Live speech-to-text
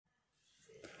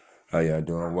How y'all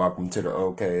doing? Welcome to the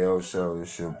OKO show.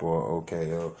 It's your boy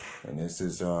OKO, and this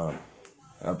is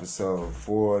episode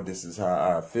 4. This is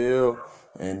how I feel,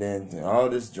 and then all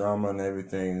this drama and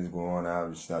everything is going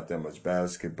on. It's not that much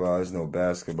basketball. There's no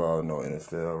basketball, no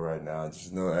NFL right now.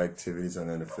 Just no activities on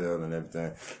NFL and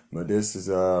everything. But this is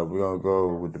we're gonna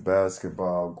go with the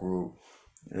basketball group,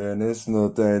 and this little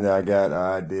thing that I got an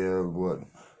idea of what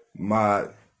my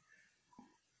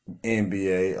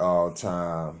NBA all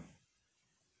time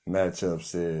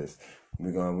matchups is.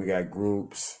 We got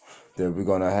groups that we're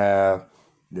gonna have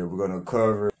that we're gonna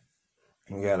cover.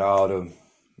 We got all the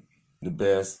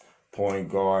best point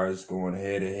guards going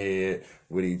head to head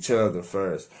with each other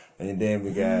first, and then we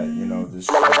got the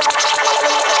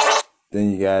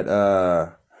then you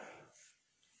got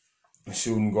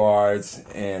shooting guards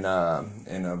and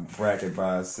a bracket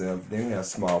by itself. Then we have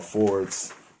small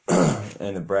forwards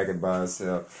and a bracket by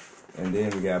itself. And then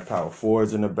we got power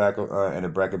forwards in the back in the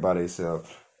bracket by themselves.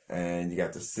 And you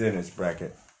got the centers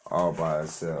bracket all by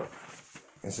itself.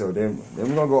 And so then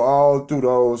we're gonna go all through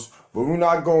those, but we're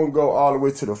not gonna go all the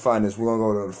way to the finals. We're gonna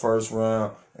go to the first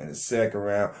round and the second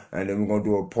round, and then we're gonna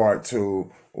do a part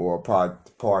 2 or a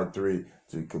part 3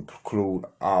 to conclude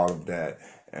all of that.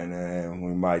 And then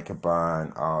we might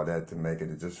combine all that to make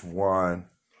it just one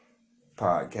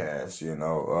podcast,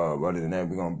 Other than that,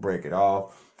 we're gonna break it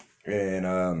off. And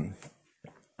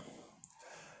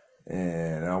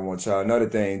I want y'all, another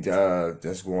thing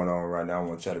that's going on right now, I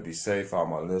want y'all to be safe. All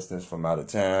my listeners from out of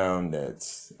town,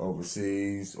 that's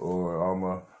overseas, or all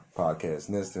my podcast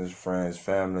listeners, friends,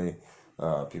 family,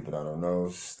 people that I don't know,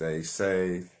 stay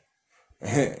safe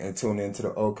and tune into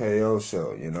the OKO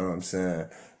show. You know what I'm saying?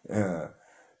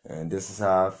 And this is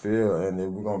how I feel. And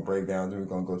then we're gonna break down. Then we're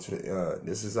gonna go to the.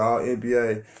 This is all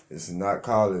NBA. This is not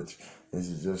college. This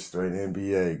is just straight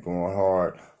NBA going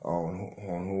hard on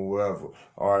whoever.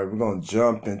 All right, we're gonna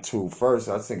jump into first.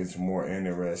 I think it's more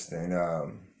interesting.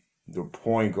 The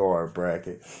point guard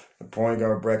bracket. The point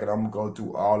guard bracket. I'm gonna go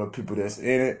through all the people that's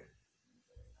in it,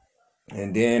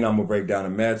 and then I'm gonna break down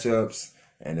the matchups.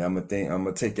 And I'm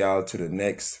gonna take y'all to the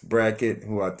next bracket,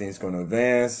 who I think is gonna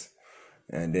advance.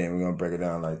 And then we're gonna break it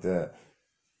down like that.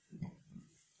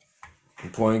 The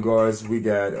point guards, we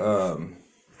got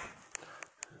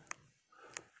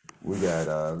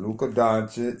Luka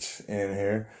Doncic in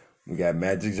here. We got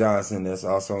Magic Johnson that's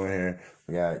also in here.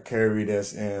 We got Curry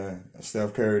that's in,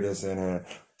 Steph Curry that's in here.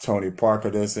 Tony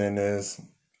Parker that's in this.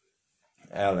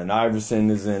 Allen Iverson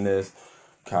is in this.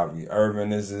 Kyrie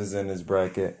Irving is in this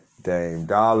bracket. Dame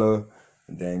Dollar,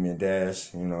 Damian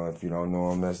Dash, if you don't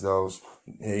know him, that's those.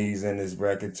 He's in this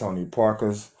bracket. Tony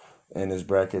Parker's in this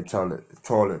bracket.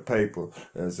 Toilet paper,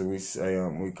 as we say,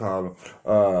 we call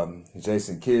him.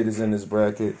 Jason Kidd is in this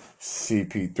bracket.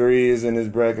 CP3 is in this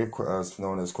bracket,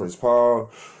 known as Chris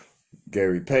Paul.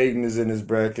 Gary Payton is in this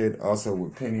bracket, also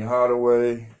with Penny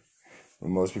Hardaway.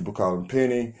 Most people call him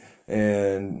Penny.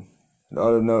 And the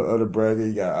other bracket,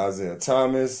 you got Isaiah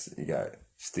Thomas. You got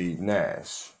Steve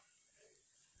Nash.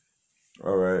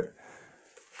 All right.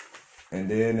 And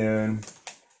then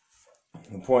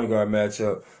the point guard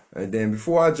matchup. And then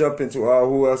before I jump into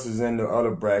who else is in the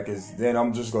other brackets, then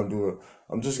I'm just gonna do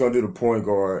the point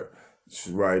guard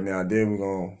right now. Then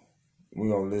we're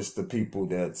gonna list the people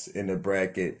that's in the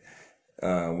bracket.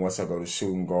 Once I go to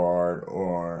shooting guard,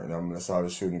 and I'm gonna list all the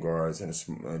shooting guards and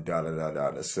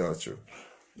etc.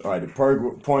 All right, the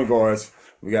point guards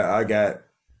I got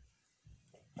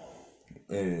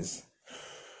is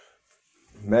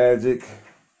Magic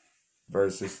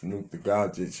versus Luka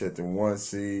Doncic at the 1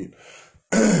 seed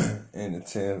and the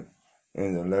 10th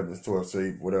and the 11th, 12th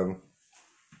seed, whatever.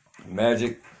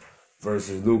 Magic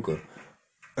versus Luka.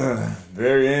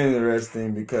 Very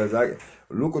interesting because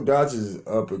Luka Doncic is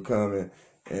up and coming,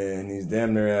 and he's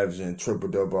damn near averaging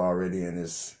triple-double already in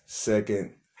his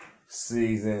second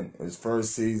season. His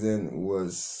first season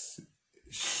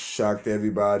shocked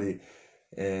everybody,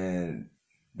 and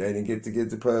they didn't get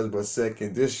the playoffs, but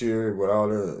second this year, with all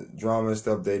the drama and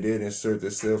stuff, they did insert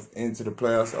themselves into the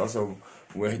playoffs. Also,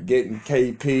 we're getting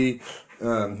KP,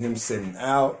 him sitting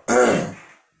out.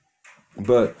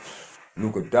 But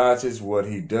Luka Doncic, what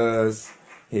he does,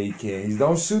 he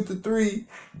don't shoot the three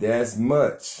that's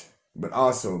much, but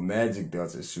also Magic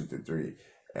doesn't shoot the three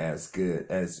as good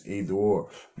as either or.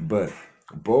 But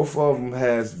both of them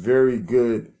has very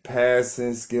good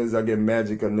passing skills. I get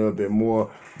Magic a little bit more,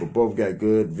 but both got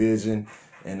good vision.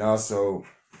 And also,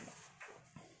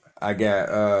 I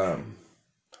got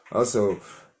also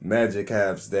Magic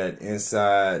has that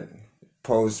inside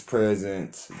post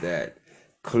presence, that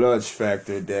clutch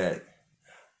factor that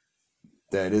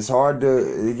it's hard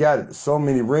to. He got so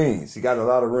many rings. He got a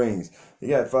lot of rings. He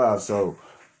got 5, so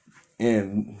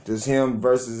and just him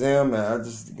versus him, and I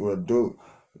just would do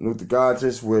Luther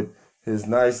Godrich with his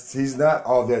nice. He's not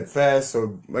all that fast,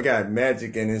 so I got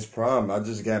Magic in his prime. I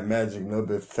just got Magic a little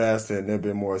bit faster and a little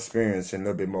bit more experience and a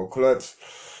little bit more clutch.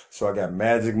 So I got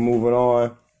Magic moving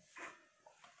on.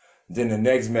 Then the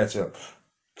next matchup,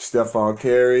 Stephon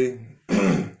Curry,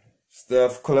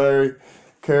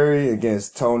 Curry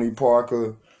against Tony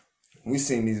Parker. We've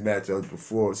seen these matchups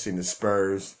before. We've seen the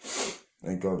Spurs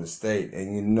and Golden State,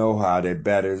 and you know how that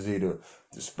batters either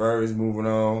the Spurs moving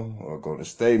on or Golden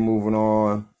State moving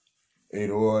on.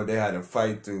 Either or, they had to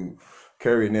fight through.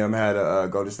 Curry and them had to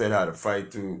Golden State had to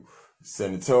fight through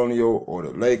San Antonio or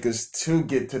the Lakers to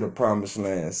get to the promised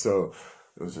land. So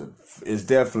it's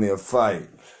definitely a fight.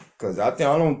 Cause I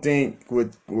don't think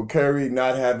with Curry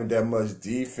not having that much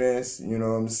defense, you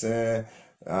know what I'm saying.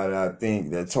 I think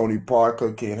that Tony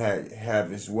Parker can have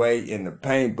his way in the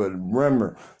paint, but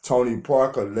remember, Tony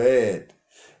Parker led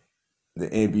the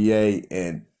NBA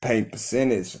in paint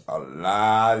percentage a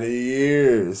lot of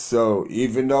years. So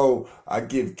even though I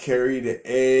give Curry the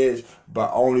edge,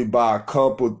 but only by a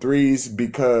couple threes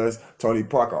because Tony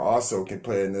Parker also can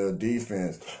play another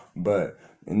defense, but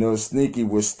sneaky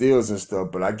with steals and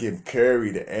stuff. But I give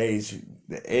Curry the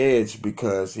edge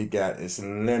because he got his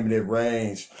limited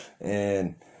range,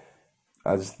 and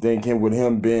I just think with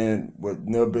him being a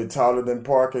little bit taller than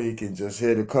Parker, he can just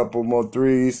hit a couple more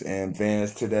threes and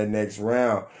advance to that next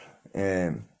round.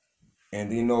 And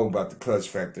you know about the clutch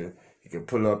factor. He can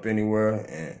pull up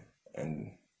anywhere,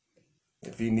 and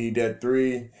if he need that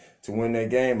three to win that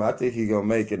game, I think he gonna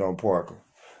make it on Parker.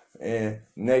 And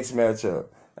next matchup,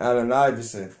 Allen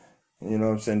Iverson, you know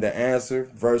what I'm saying, the answer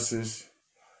versus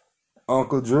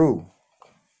Uncle Drew,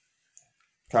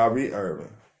 Kyrie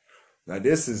Irving. Now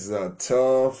this is a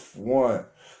tough one.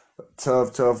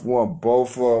 Tough one.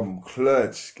 Both of them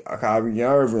clutch. Kyrie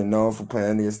Irving known for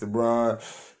playing against LeBron,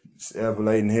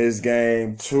 elevating his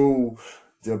game to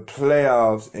the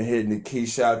playoffs and hitting the key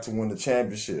shot to win the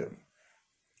championship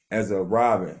as a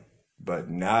Robin, but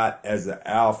not as an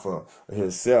alpha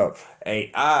himself.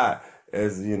 AI,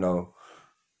 as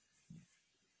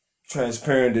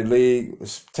transparent the league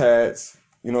with tats.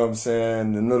 You know what I'm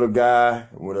saying? The little guy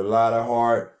with a lot of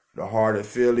heart. The heart of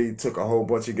Philly took a whole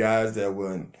bunch of guys that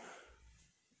weren't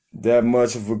that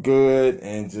much of a good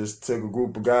and just took a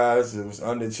group of guys that was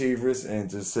underachievers and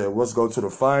just said, let's go to the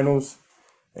finals,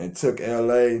 and took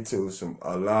LA to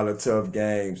a lot of tough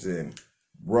games and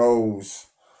rose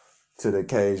to the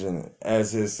occasion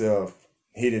as himself.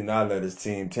 He did not let his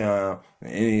team down in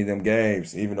any of them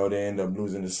games, even though they ended up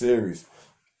losing the series.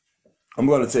 I'm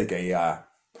going to take AI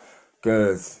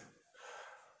because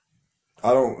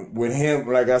I don't, with him,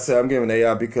 like I said, I'm giving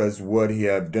AI because what he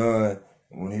have done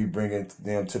when he bringing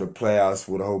them to the playoffs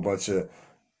with a whole bunch of,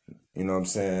 you know what I'm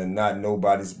saying, not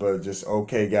nobodies, but just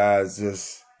okay guys,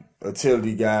 just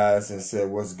utility guys, and said,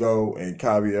 let's go. And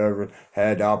Kyrie Irving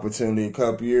had the opportunity a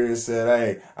couple years, said,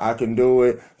 hey, I can do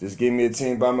it. Just give me a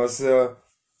team by myself.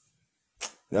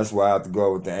 That's why I have to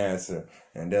go with the answer.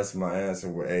 And that's my answer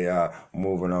with AI.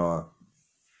 Moving on.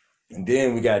 And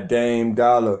then we got Dame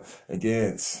Dollar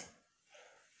against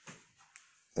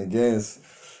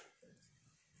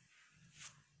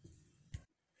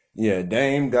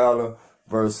Dame Dollar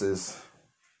versus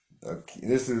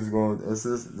this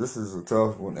is a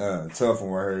tough one right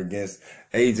here against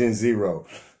Agent Zero,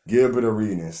 Gilbert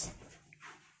Arenas.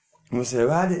 I'm gonna say,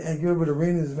 why did Gilbert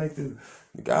Arenas make the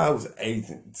guy was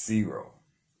Agent Zero?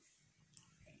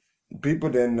 People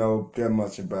didn't know that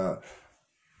much about.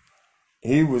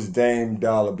 He was Dame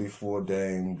Dollar before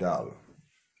Dame Dollar.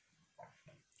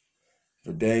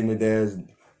 For Damian,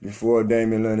 before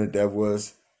Damian Leonard, that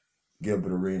was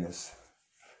Gilbert Arenas.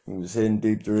 He was hitting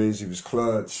deep threes. He was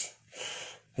clutch.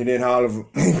 He didn't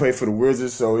he played for the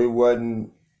Wizards, so it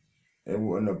wasn't a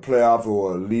playoff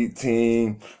or elite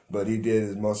team, but he did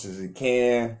as much as he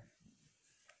can.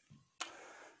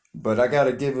 But I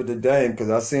gotta give it to Dame because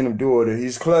I seen him do it.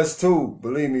 He's clutch too,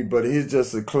 believe me, but he's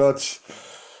just a clutch,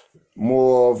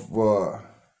 more of you know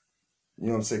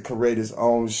what I'm saying, create his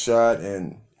own shot.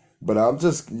 But I'm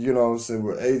just, you know what I'm saying,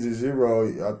 with Agent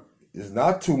Zero, it's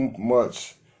not too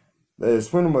much. It's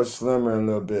pretty much slimmer a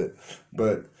little bit,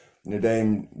 but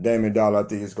Damian Dollar, I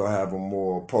think, is gonna have a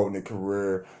more potent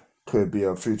career. Could be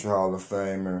a future Hall of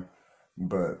Famer,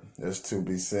 but that's to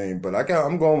be seen. But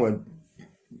I'm going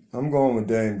with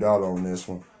Dame Dollar on this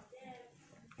one.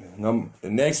 The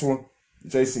next one,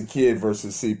 Jason Kidd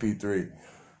versus CP3.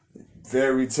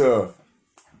 Very tough,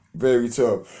 very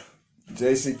tough.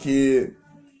 Jason Kidd,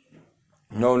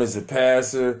 known as a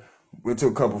passer, went to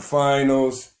a couple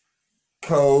finals,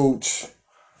 coach,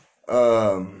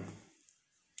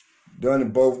 done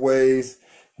it both ways.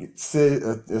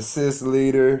 Assist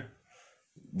leader,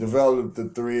 developed the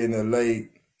three in the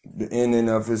ending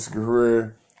of his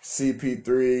career.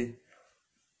 CP3,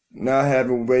 not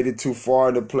having waited too far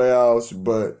in the playoffs,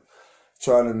 but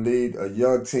trying to lead a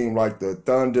young team like the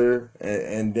Thunder,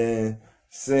 and then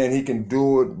saying he can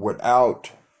do it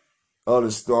without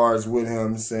other stars with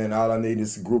him, saying all I need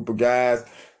is a group of guys.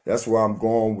 That's why I'm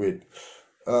going with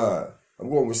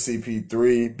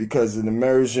CP3 because of the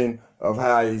immersion of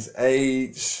how he's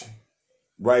aged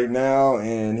right now,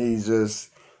 and he's just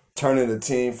turning the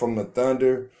team from the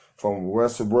Thunder, from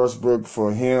Russell Westbrook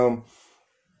for him,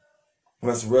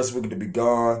 Russell Westbrook to be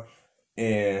gone,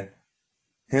 and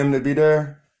him to be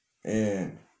there,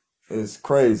 and it's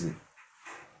crazy.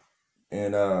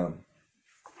 And we'll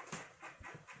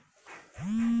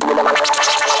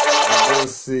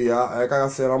see. Like I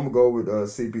said, I'm gonna go with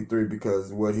CP3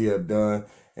 because what he had done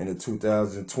in the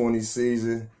 2020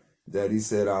 season. That he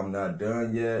said I'm not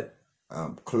done yet.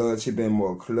 I'm clutch. He been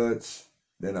more clutch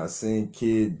than I seen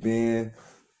Kid Ben,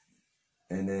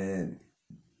 and then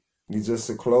he's just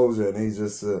a closer, and he's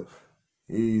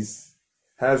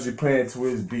has you playing to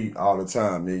his beat all the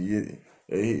time.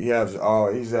 He has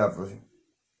all.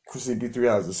 CP3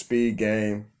 has a speed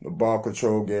game, the ball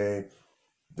control game,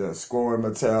 the scoring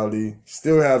mentality.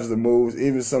 Still has the moves.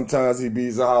 Even sometimes he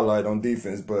beats a highlight on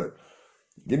defense. But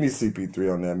give me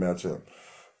CP3 on that matchup.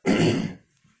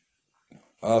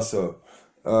 Also,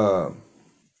 all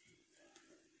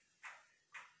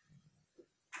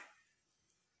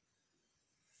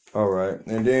right,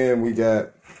 and then we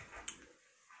got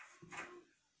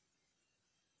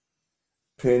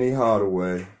Penny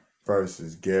Hardaway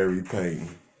versus Gary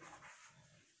Payton.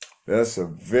 That's a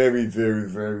very, very,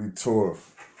 very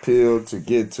tough pill to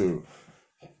get to.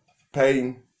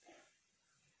 Payton,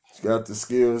 he's got the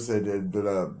skills that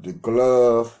the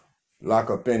glove, lock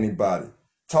up anybody.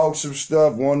 Talk some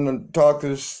stuff, one of the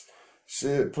talkers,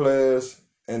 shit players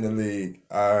in the league,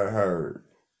 I heard.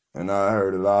 And I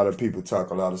heard a lot of people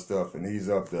talk a lot of stuff, and he's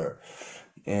up there.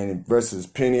 And versus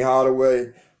Penny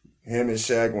Hardaway, him and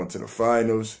Shaq went to the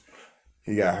finals.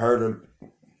 He got hurt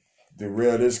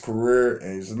derailed his career,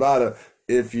 and there's a lot of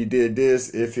if he did this,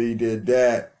 if he did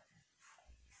that.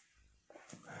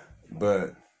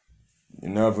 But you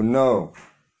never know.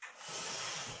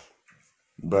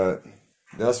 But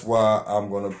that's why I'm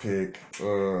gonna pick.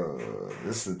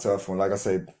 This is a tough one. Like I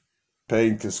say,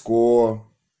 Payton can score,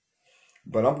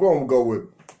 but I'm gonna go with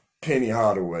Penny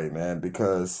Hardaway, man,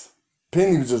 because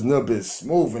Penny was just a little bit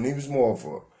smooth, and he was more of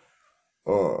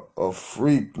a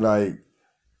freak, like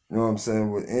you know what I'm saying.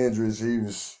 With injuries, he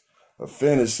was a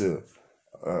finisher,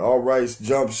 all right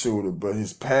jump shooter, but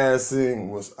his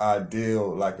passing was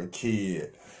ideal, like a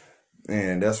kid,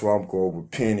 and that's why I'm going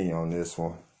with Penny on this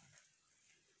one.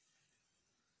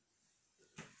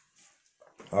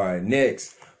 All right,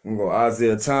 next, we're going to go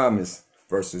Isaiah Thomas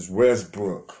versus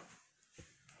Westbrook.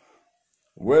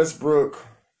 Westbrook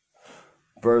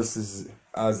versus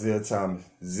Isaiah Thomas,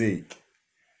 Zeke.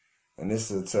 And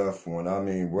this is a tough one. I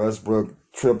mean, Westbrook,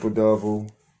 triple-double,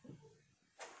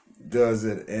 does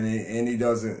it, and he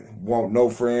doesn't want no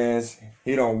friends.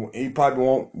 He probably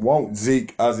won't want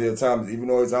Zeke, Isaiah Thomas, even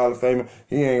though he's a Hall of Famer.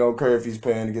 He ain't gonna care if he's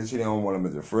playing against. He don't want him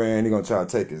as a friend. He gonna try to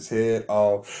take his head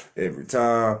off every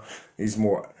time. He's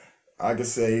more, I could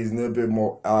say he's a little bit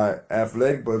more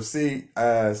athletic. But see,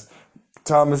 as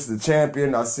Thomas the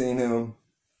champion, I seen him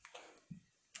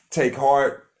take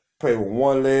heart, play with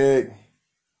one leg.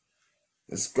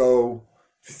 Let's go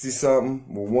 50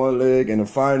 something with one leg in the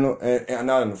final, and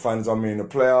not in the finals. I mean in the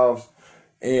playoffs,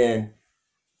 and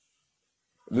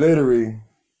literally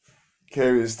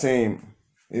carry his team,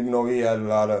 even though he had a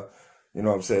lot of, you know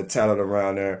what I'm saying, talent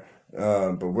around there.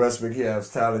 But Westbrook, he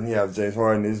has talent. He has James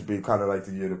Harden. This would be kind of like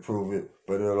the year to prove it.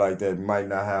 But they're like that might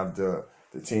not have the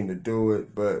team to do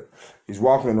it. But he's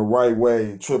walking the right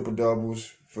way. Triple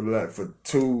doubles for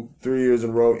 2-3 years in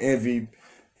a row.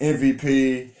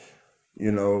 MVP.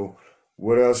 You know,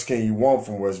 what else can you want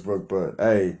from Westbrook? But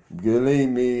hey, believe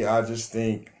me, I just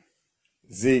think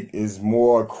Zeke is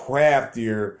more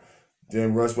craftier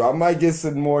than Westbrook. I might get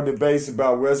some more debates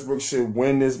about Westbrook should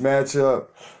win this matchup,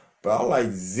 but I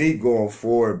like Zeke going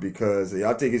forward because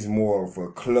I think he's more of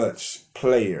a clutch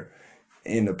player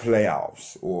in the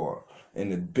playoffs or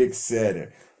in the big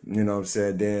setting. You know what I'm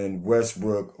saying? Then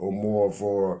Westbrook or more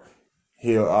for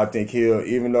I think he'll,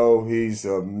 even though he's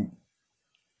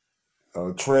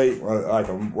a trait, like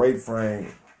a weight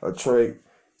frame, a trait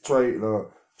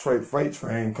freight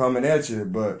train coming at you.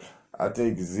 But I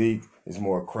think Zeke is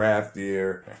more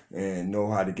craftier and know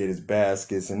how to get his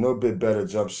baskets and a little bit better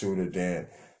jump shooter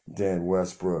than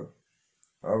Westbrook.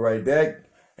 All right, that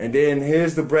And then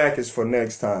here's the brackets for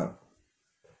next time.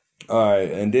 All right,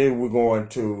 and then we're going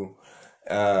to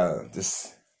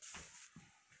this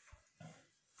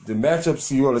the matchups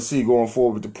you're going to see going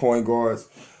forward with the point guards.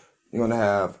 You're going to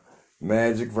have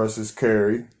Magic versus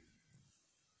Curry,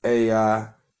 AI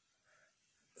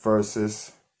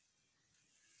versus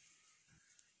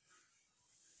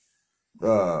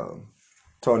uh,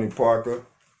 Tony Parker,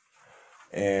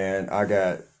 and I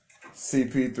got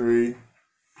CP3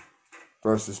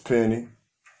 versus Penny,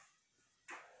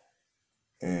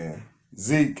 and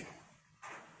Zeke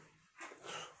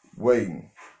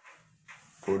waiting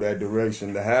for that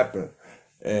direction to happen,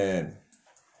 and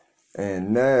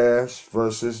Nash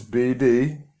versus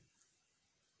BD,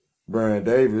 Baron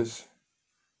Davis,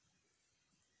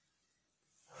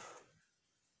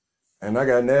 and I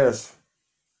got Nash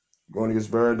going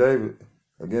against Baron Davis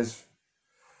against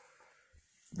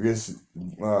against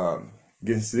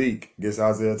against Zeke, against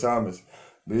Isaiah Thomas.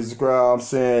 This crowd, I'm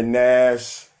saying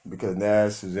Nash because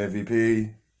Nash is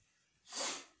MVP.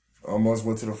 Almost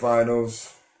went to the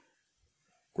finals.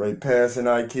 Great passing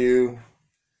IQ.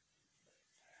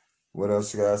 What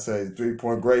else you gotta say? Great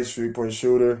 3-point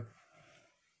shooter.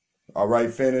 All right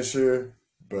finisher,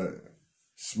 but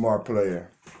smart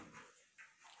player.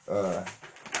 All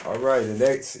right, and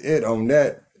that's it on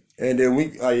that. And then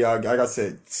like I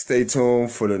said, stay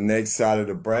tuned for the next side of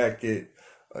the bracket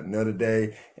another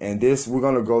day. And this, we're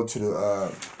gonna go to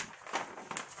the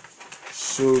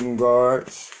shooting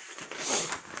guards.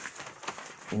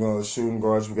 We're going to shooting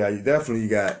guards. You got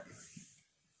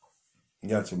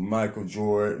your Michael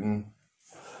Jordan,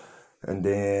 and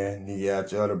then you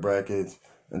got your other brackets.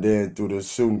 And then through the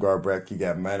shooting guard bracket, you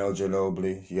got Manu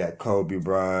Ginobili, you got Kobe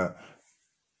Bryant,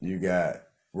 you got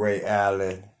Ray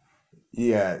Allen,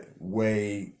 you got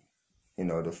Wade,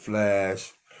 the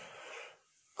Flash,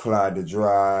 Clyde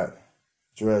the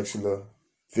Drexler,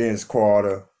 Vince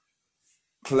Carter,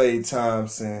 Klay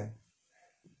Thompson,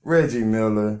 Reggie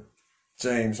Miller,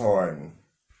 James Harden.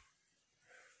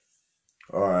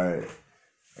 All right.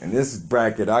 And this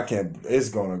bracket, it's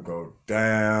going to go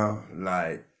down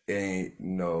like ain't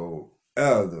no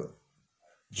other.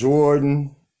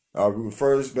 Jordan, our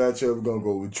first matchup, we're going to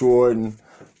go with Jordan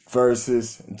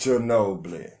versus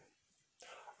Ginobili.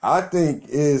 I think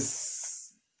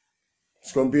it's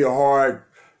going to be a hard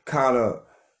kind of,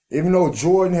 even though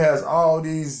Jordan has all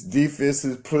these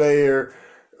defensive player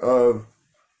of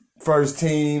first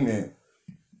team,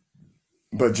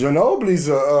 but Ginobili's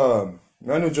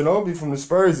Manu Ginobili from the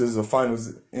Spurs is a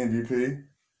Finals MVP.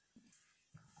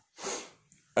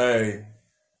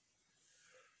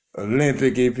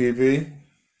 Olympic MVP.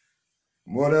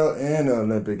 What else? And an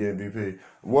Olympic MVP.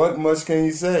 What much can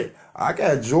you say? I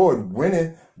got Jordan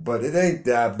winning, but it ain't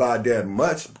that by that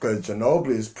much because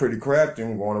Ginobili is pretty crafty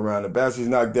and going around the basket. He's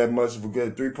not that much of a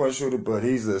good 3-point shooter, but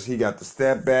he got the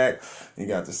step back, he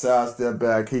got the side step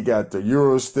back, he got the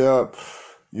Euro step,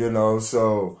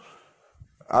 so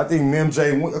I think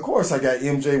MJ, of course I got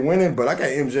MJ winning, but I got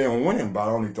MJ on winning by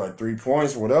only like 3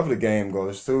 points, whatever the game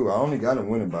goes to. I only got him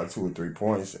winning by 2 or 3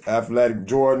 points. Athletic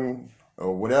Jordan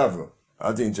or whatever.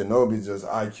 I think Ginobili just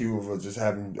IQ for just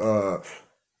having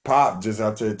Pop just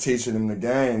out there teaching him the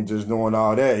game, just doing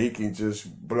all that. He can just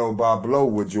blow by blow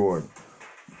with Jordan.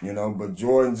 But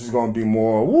Jordan's just gonna be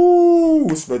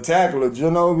more spectacular.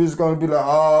 Ginobili's gonna be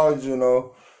like,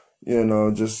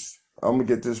 just I'm gonna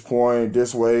get this point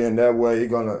this way and that way.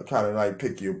 He's gonna kind of like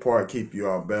pick you apart, keep you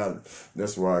off balance.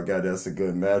 That's why that's a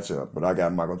good matchup. But I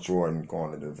got Michael Jordan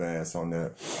going to advance on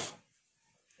that.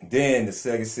 Then the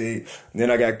second seed.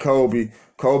 Then I got Kobe.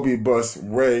 Kobe busts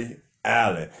Ray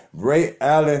Allen. Ray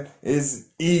Allen, is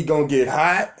he gonna get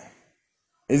hot?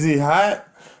 Is he hot?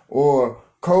 Or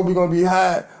Kobe gonna be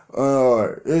hot?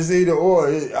 It's either or.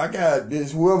 I got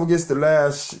this. Whoever gets the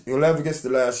last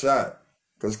shot.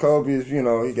 Because Kobe is, he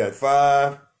got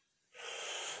 5.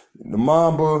 The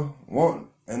Mamba, 1.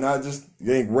 And I just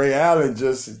think Ray Allen,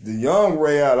 just the young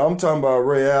Ray Allen. I'm talking about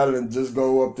Ray Allen just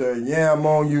go up there and yam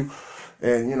on you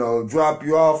and, drop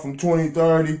you off from 20,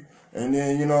 30. And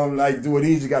then, like do it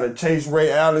easy. Got to chase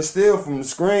Ray Allen still from the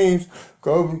screens.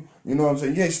 Kobe, you know what I'm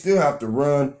saying? You still have to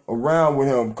run around with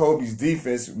him. Kobe's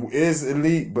defense is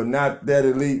elite, but not that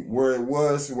elite where it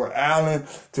was where Allen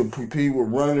to compete with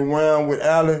running around with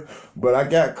Allen. But I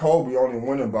got Kobe only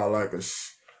winning by like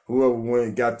whoever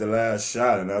got the last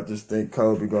shot. And I just think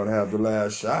Kobe going to have the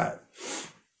last shot.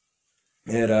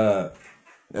 And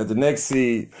at the next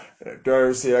seed,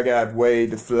 third seed, I got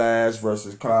Wade the Flash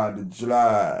versus Clyde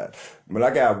the But I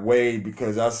got Wade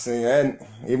because I seen, and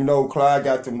even though Clyde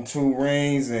got them 2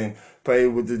 rings and played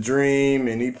with the Dream,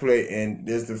 and he played. And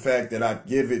there's the fact that I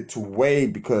give it to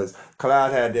Wade because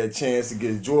Clyde had that chance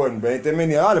against Jordan, but ain't that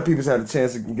many other people had a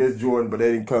chance against Jordan, but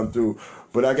they didn't come through.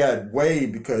 But I got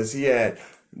Wade because he had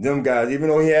them guys, even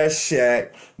though he had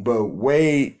Shaq, but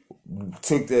Wade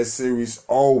took that series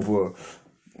over.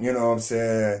 You know what I'm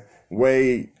saying?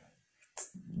 Wade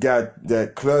got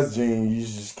that clutch gene you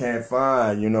just can't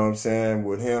find, you know what I'm saying?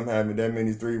 With him having that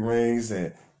many 3 rings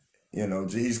and,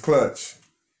 he's clutch.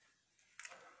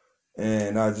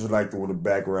 And I just like the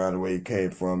background, the way he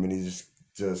came from, and he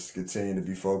just continued to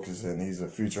be focused, and he's a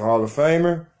future Hall of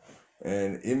Famer.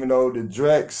 And even though the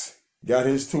Drex got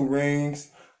his 2 rings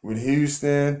with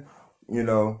Houston, you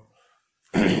know,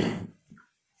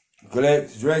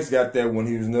 Drex got that when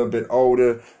he was a little bit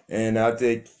older, and I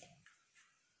think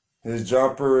his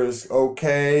jumper is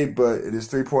okay, but his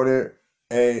 3-pointer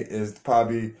is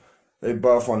probably, they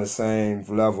buff on the same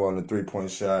level on the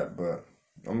 3-point shot, but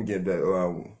I'm gonna get that.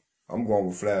 I'm going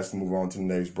with Flash to move on to the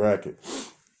next bracket.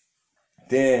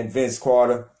 Then Vince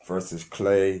Carter versus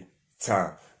Klay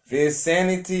Thompson.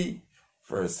 Vinsanity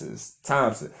versus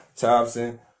Thompson.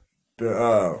 Thompson,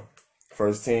 the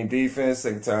first team defense,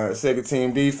 second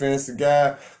team defense. The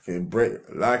guy can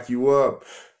lock you up.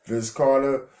 Vince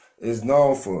Carter is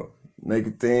known for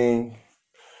making thing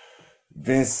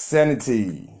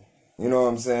Vinsanity. You know what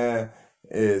I'm saying?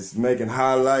 Is making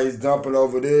highlights, dumping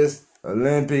over this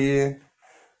Olympian.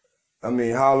 I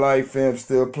mean, highlight film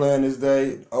still playing this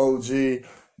day. OG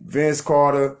Vince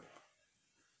Carter.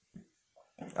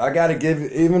 I gotta give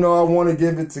it, even though I want to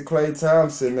give it to Klay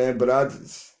Thompson, man. But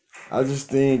I just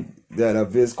think that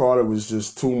Vince Carter was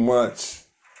just too much,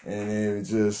 and it was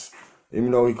just,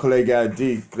 even though Klay got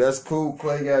deep, that's cool.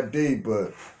 Klay got deep,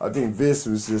 but I think Vince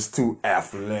was just too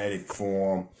athletic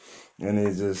for him, and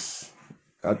it just,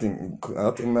 I think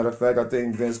matter of fact, I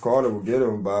think Vince Carter will get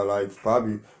him by like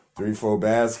probably 3-4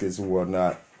 baskets or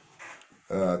whatnot.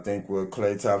 I think what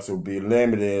Klay Thompson will be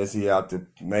limited is he have to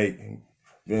make,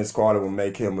 Vince Carter will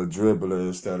make him a dribbler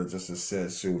instead of just a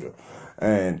set shooter.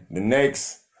 And the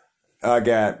next, I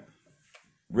got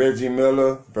Reggie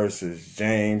Miller versus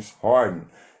James Harden.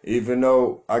 Even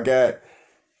though I got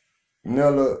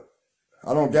Miller,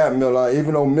 I don't got Miller,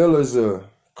 even though Miller's a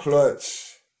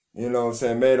clutch, you know what I'm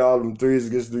saying, made all them threes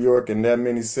against New York in that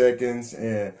many seconds,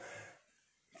 and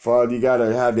Father, you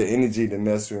gotta have the energy to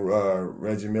mess with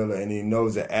Reggie Miller, and he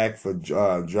knows the act for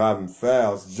driving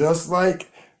fouls, just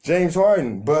like James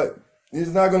Harden. But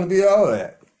he's not gonna be all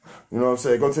that. You know what I'm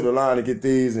saying? Go to the line and get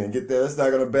these and get that. That's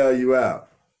not gonna bail you out.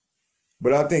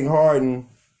 But I think Harden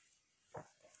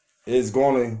is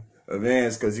gonna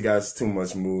advance because he got too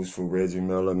much moves for Reggie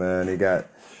Miller, man.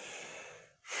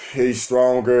 He's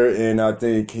stronger, and I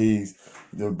think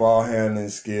the ball handling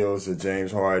skills of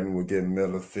James Harden will give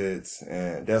Miller fits,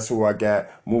 and that's who I got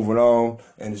moving on.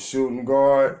 And the shooting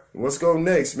guard, what's going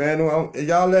next, man?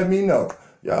 Y'all let me know.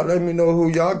 Y'all let me know who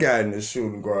y'all got in the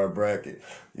shooting guard bracket.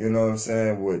 You know what I'm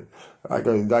saying? With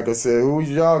like I said, who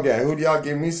y'all got? Who do y'all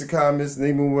give me some comments,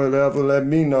 leave me whatever, let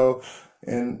me know.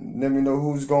 And let me know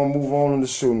who's going to move on in the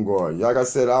shooting guard. Like I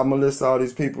said, I'm going to list all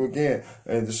these people again.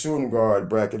 And the shooting guard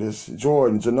bracket is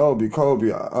Jordan, Ginobili, Kobe,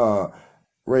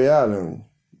 Ray Allen,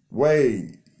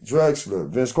 Wade, Drexler,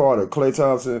 Vince Carter, Klay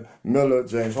Thompson, Miller,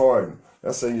 James Harden.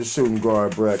 That's in your shooting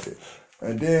guard bracket.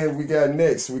 And then we got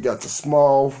the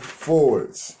small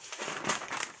forwards.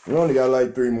 We only got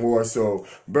like 3 more, so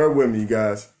bear with me, you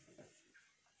guys.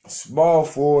 Small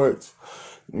forwards,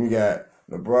 we got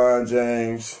LeBron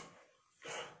James,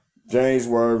 James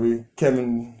Worthy,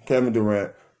 Kevin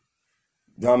Durant,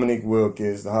 Dominique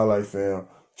Wilkins, the highlight film,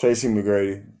 Tracy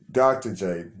McGrady, Dr.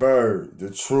 J, Bird, The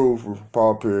Truth,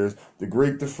 Paul Pierce, The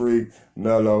Greek, The Freak,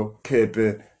 Melo,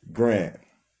 Pippen, Grant.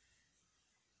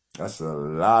 That's a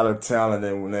lot of talent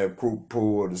in that group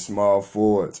pool of the small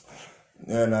forwards.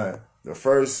 And the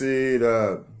first seed,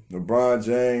 LeBron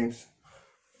James,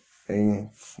 and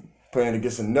playing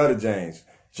against another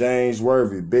James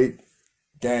Worthy, big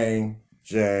game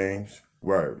James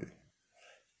Worthy.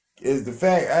 Is the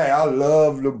fact, hey, I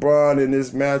love LeBron in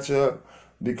this matchup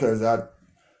because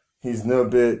he's a little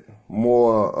bit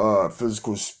more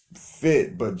physical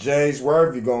fit, but James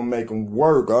Worthy gonna make him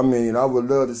work. I mean, I would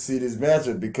love to see this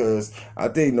matchup because I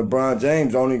think LeBron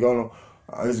James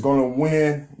is gonna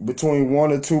win between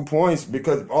 1 or 2 points,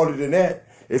 because other than that,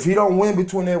 if he don't win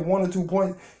between that 1 or 2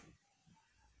 points,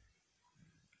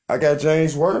 I got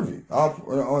James Worthy.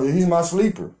 He's my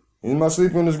sleeper. He's my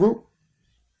sleeper in this group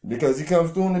because he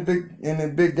comes through in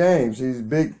the big games. He's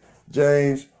big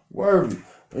James Worthy.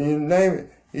 And you name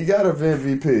it, he got an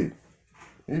MVP.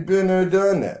 He been there,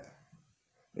 done that.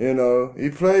 You know, he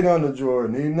played under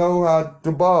Jordan. He know how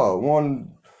to ball.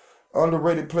 Won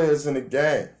underrated players in the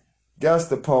game. That's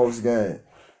the post game.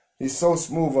 He's so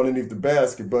smooth underneath the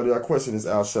basket, but I question his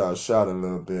outside shot a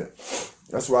little bit.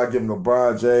 That's why I give him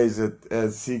LeBron James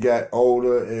as he got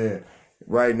older and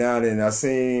right now. Then I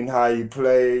seen how he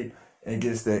played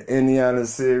against the Indiana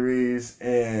series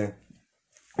and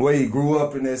where he grew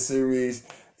up in that series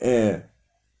and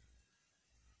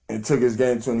took his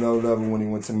game to another level when he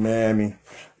went to Miami.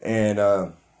 And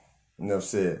enough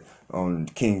said on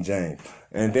King James.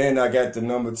 And then I got the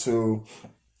number 2,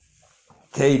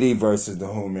 KD versus the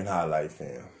Human Highlight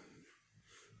Film.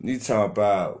 You talking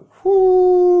about,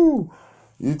 whoo,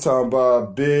 you talking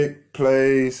about big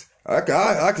plays. I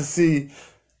can see,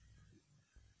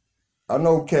 I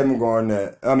know Kevin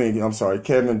Durant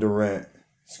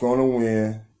is going to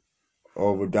win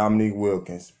over Dominique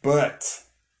Wilkins. But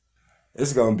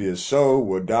it's going to be a show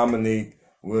what Dominique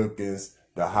Wilkins,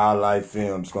 the highlight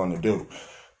film, is going to do.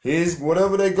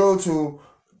 Whatever they go to,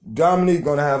 Dominique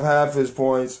going to have half his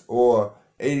points or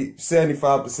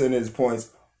 75% of his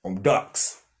points on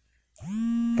ducks.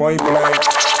 Point blank,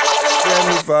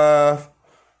 75%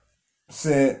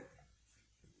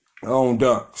 on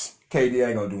dunks. KD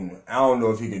ain't gonna do nothing. I don't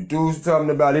know if he can do something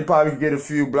about it. He probably can get a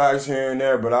few blocks here and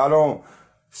there, but I don't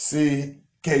see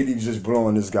KD just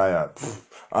blowing this guy out.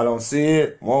 I don't see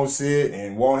it, won't see it,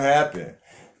 and won't happen.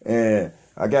 And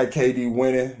I got KD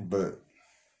winning, but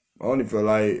I only feel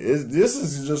like this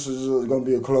is just gonna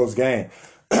be a close game.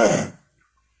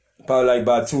 Probably like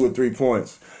by 2 or 3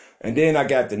 points. And then I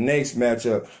got the next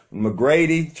matchup,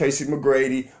 Tracy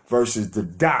McGrady versus the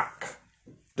Doc.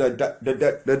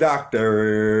 The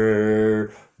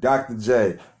doctor, Dr.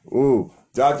 J. Ooh,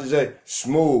 Dr. J,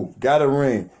 smooth, got a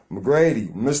ring.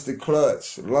 McGrady, Mr.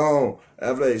 Clutch, long,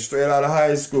 athletic, straight out of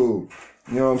high school.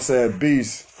 You know what I'm saying?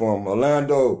 Beast from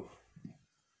Orlando.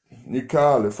 You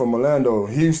call it from Orlando.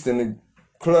 Houston,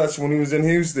 Clutch when he was in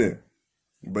Houston.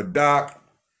 But Doc,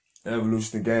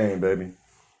 evolution of the game, baby.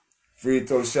 Free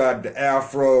throw shot, the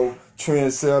Afro,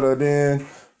 trendsetter then,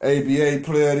 ABA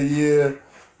player of the year.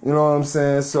 You know what I'm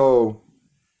saying? So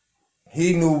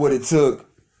he knew what it took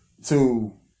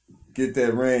to get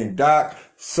that ring. Doc,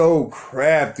 so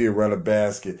crafty around the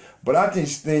basket. But I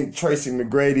just think Tracy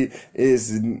McGrady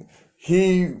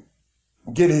he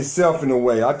get himself in the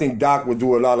way. I think Doc would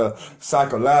do a lot of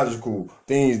psychological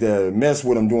things that mess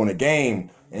with him during the game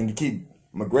and to keep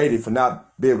McGrady from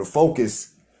not be able to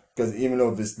focus. Because even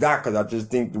though if it's Doc, because I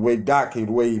just think the way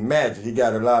he matches,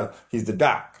 he's the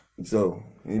Doc. So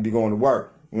he'd be going to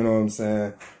work, you know what I'm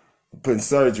saying? Putting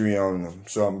surgery on him,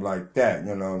 something like that,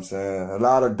 you know what I'm saying? A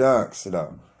lot of dunks,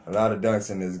 though. A lot of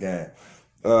dunks in this game.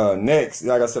 Next,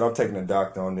 like I said, I'm taking the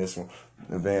doctor on this one,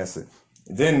 advance it.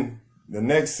 Then the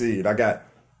next seed, I got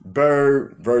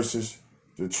Bird versus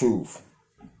the Truth.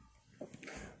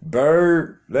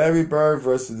 Larry Bird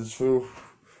versus the Truth.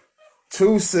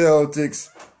 2 Celtics.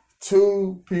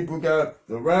 2 people got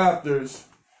the Raptors.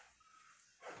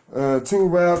 2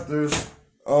 Raptors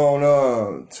on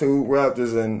 2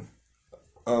 Raptors and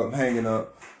hanging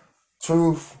up.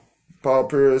 Truth, Paul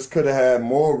Pierce could have had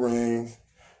more rings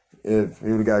if he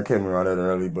would have got Kevin right that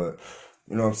early, but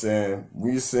you know what I'm saying?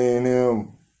 We seen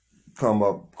him come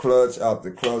up clutch out the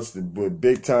clutch with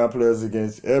big time players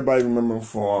against everybody. Remember him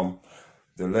from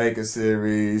the Lakers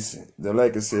series. The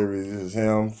Lakers series is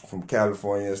him from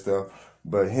California and stuff.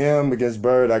 But him against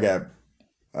Bird, I got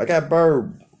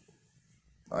Bird.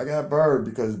 I got Bird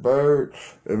because Bird,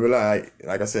 like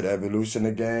I said, evolution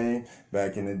of the game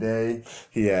back in the day.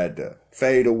 He had the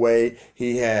fade away.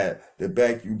 He had the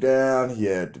back you down. He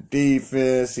had the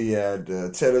defense. He had the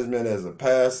talisman as a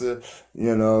passer,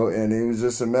 you know, and it was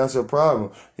just a massive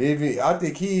problem. I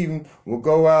think he even would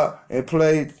go out and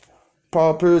play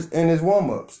Paul Pierce in his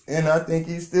warm-ups. And I think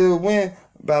he still win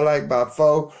by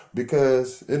 4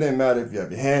 because it didn't matter if you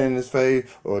have your hand in his face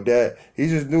or that. He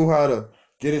just knew how to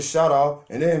get his shot off,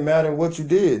 and it didn't matter what you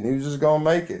did. He was just going to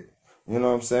make it. You know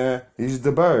what I'm saying? He's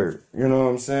the Bird. You know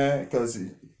what I'm saying? Because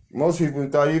most people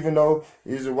thought, even though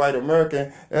he's a white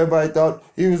American, everybody thought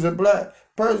he was a black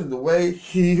person. The way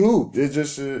he hooped, it's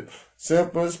just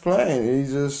simple as plain.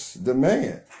 He's just the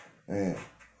man. And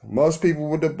most people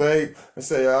would debate and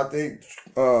say, I think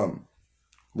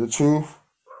the Truth,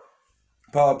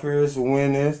 Paul Pierce will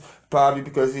win this, probably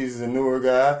because he's a newer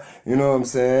guy, you know what I'm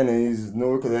saying? And he's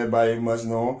newer because everybody must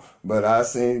know him. But I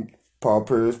seen Paul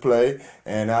Pierce play,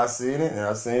 and I seen it, and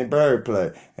I seen Bird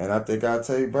play. And I think I'll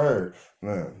take Bird.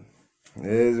 Man, it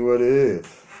is what it is.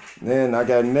 Then I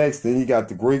got next, then you got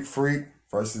the Greek Freak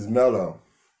versus Melo.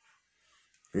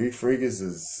 Freak is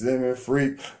a semi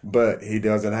freak, but he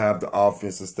doesn't have the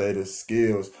offensive status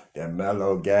skills that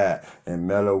Melo got. And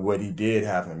Melo, what he did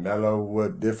happen. Melo,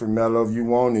 what different Melo you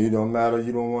want, it don't matter,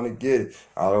 you don't want to get it.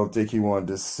 I don't think he wanted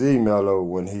to see Melo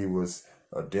when he was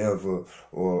a Denver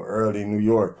or early New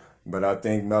York. But I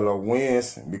think Melo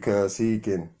wins because he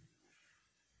can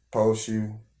post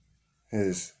you.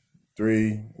 His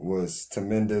three was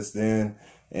tremendous then,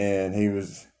 and he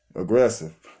was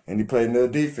aggressive, and he played no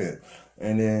defense.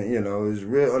 And then it was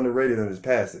real underrated on his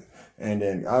passing. And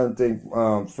then I don't think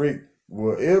Freak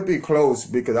will. It'll be close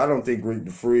because I don't think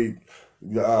the Freak,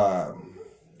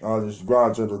 or this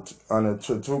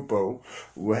Antetokounmpo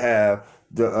will have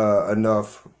the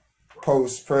enough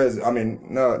post present. I mean,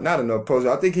 no, not enough post.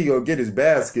 I think he gonna get his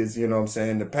baskets. You know what I'm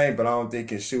saying, the paint, but I don't think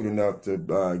he can shoot enough to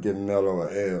give Melo a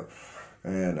L.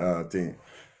 And I think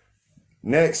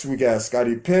next we got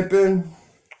Scottie Pippen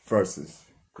versus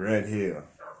Grant Hill.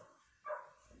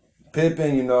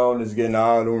 Pippen, is getting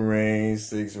all them rings,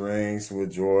 6 rings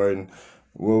with Jordan.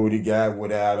 What would he got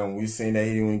without him? We seen that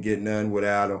he didn't get none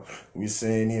without him. We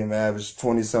seen him average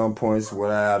 20-some points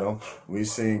without him. We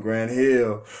seen Grant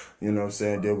Hill, deal with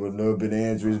a little bit of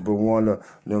injuries, but one of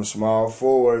them small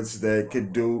forwards that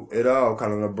could do it all,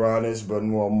 kind of LeBron-ish, but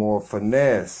more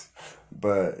finesse.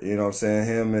 But,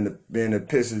 him being a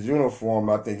Pistons uniform,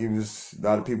 I think a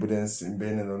lot of people didn't,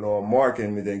 been in the lower market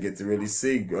and didn't get to really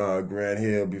see Grant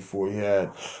Hill before he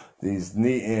had these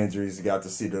knee injuries. Got to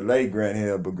see the late Grant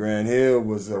Hill, but Grant Hill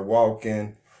was a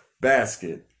walk-in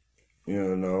basket.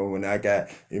 When I got,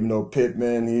 even though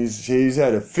Pittman, he's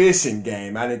had a efficient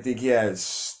game. I didn't think he had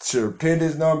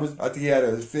stupendous numbers. I think he had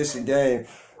an efficient game.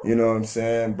 You know what I'm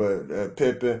saying? But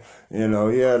Pippen, he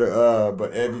had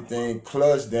but everything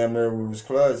clutch, damn near was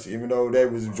clutch. Even though they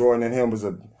was Jordan and him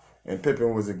and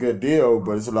Pippen was a good deal,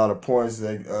 but it's a lot of points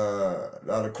that a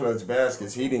lot of clutch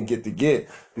baskets he didn't get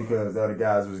because the other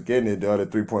guys was getting it, the other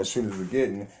 3-point shooters were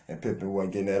getting it, and Pippen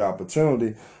wasn't getting that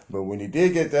opportunity. But when he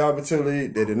did get the opportunity,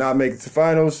 they did not make it to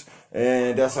finals,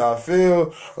 and that's how I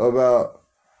feel about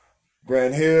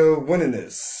Grant Hill winning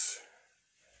this.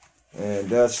 And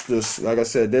that's just, like I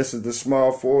said, this is the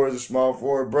small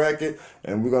forward bracket.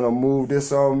 And we're going to move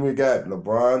this on. We got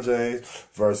LeBron James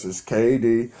versus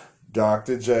KD,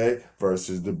 Dr. J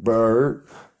versus the Bird,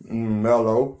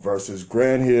 Melo versus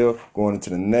Grant Hill going into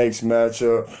the next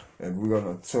matchup. And we're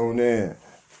going to tune in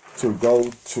to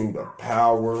go to the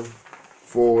power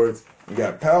forwards. We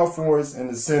got power forwards and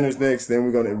the centers next. Then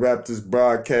we're going to wrap this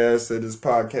podcast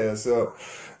up.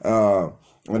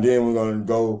 And then we're going to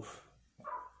go.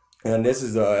 And this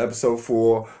is episode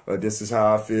 4. This is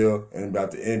how I feel and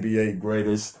about the NBA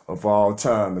greatest of all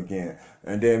time again.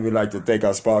 And then we like to thank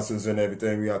our sponsors and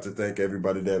everything. We have to thank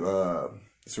everybody that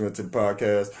went to the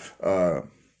podcast,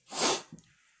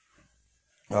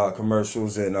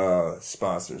 commercials and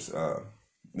sponsors.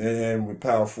 Then with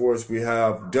Power Force, we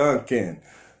have Duncan,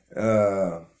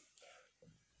 the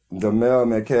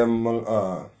Mailman,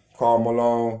 Karl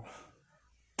Malone,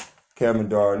 Kevin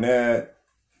Garnett,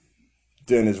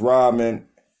 Dennis Rodman,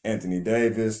 Anthony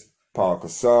Davis, Paul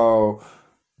Gasol,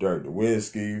 Dirk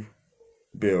Nowitzki,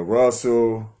 Bill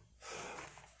Russell,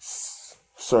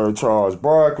 Sir Charles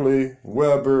Barkley,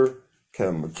 Weber,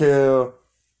 Kevin McHale,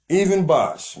 even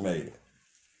Bosh made it.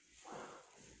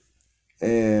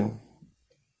 And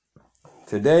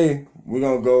today we're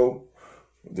going to go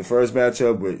the first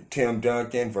matchup with Tim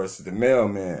Duncan versus the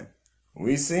Mailman.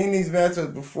 We've seen these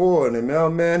matchups before, and the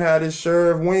Mailman had his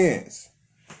share of wins.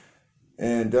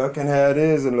 And Duncan had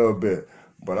his a little bit.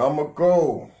 But I'm going to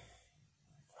go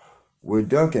with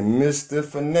Duncan, Mr.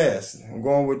 Finesse. I'm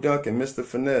going with Duncan, Mr.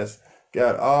 Finesse.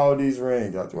 Got all these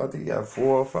rings. I think he got 4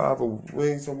 or 5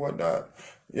 rings or whatnot.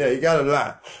 Yeah, he got a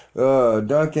lot.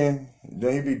 Duncan,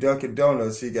 then he be Dunkin'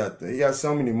 Donuts. He got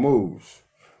so many moves.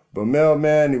 But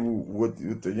Mailman,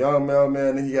 with the young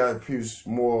Mailman, he was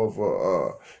more of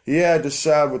he had the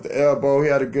shot with the elbow. He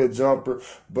had a good jumper.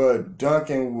 But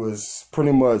Duncan was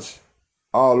pretty much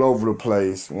all over the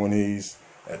place when he's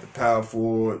at the power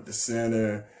forward, the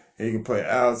center. He can play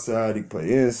outside, he can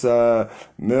play inside.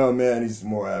 Mailman, he's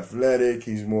more athletic,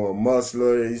 he's more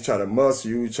muscular. He's trying to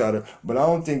muscle you, but I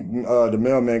don't think the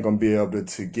Mailman gonna be able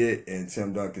to get in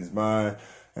Tim Duncan's mind,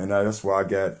 and that's why I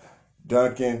got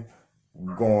Duncan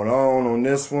going on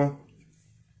this one.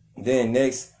 Then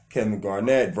next, Kevin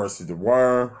Garnett versus the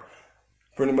Worm.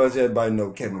 Pretty much everybody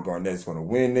know Kevin Garnett's gonna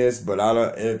win this, but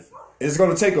it's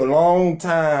going to take a long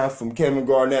time from Kevin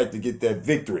Garnett to get that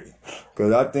victory.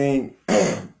 Because I think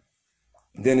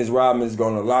Dennis Rodman is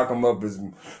going to lock him up as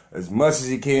much as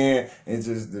he can. It's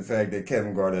just the fact that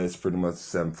Kevin Garnett is pretty much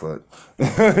 7 foot.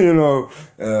 And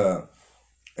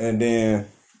then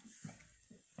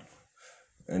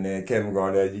And then Kevin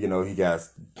Garnett,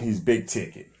 he's big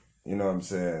ticket. You know what I'm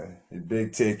saying? He's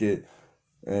big ticket.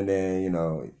 And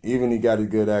then, even he got a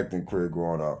good acting career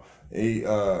going on. He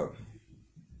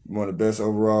one of the best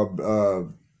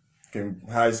overall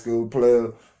high school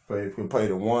player. Can play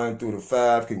the 1 through the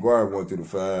 5, can guard 1 through the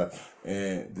 5.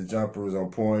 And the jumper is on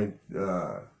point.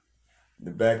 The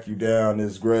back you down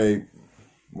is great.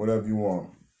 Whatever you want.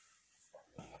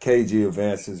 KG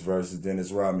advances versus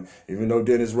Dennis Rodman. Even though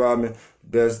Dennis Rodman,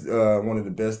 one of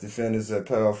the best defenders at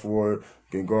power forward,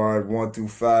 can guard 1 through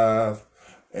 5,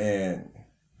 and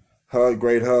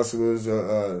great hustlers.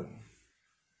 That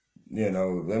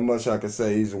much I can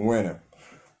say. He's a winner.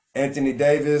 Anthony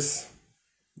Davis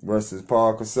versus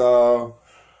Paul Gasol.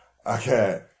 I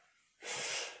got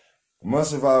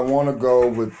much if I want to go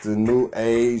with the new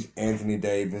age Anthony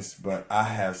Davis, but I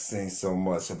have seen so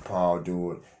much of Paul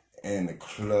do it in the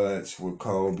clutch with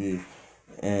Kobe.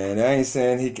 And I ain't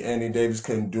saying Anthony Davis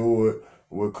couldn't do it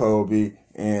with Kobe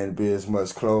and be as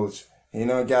much close. He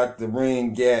done got the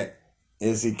ring yet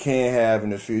as he can have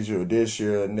in the future, or this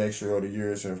year, or next year, or the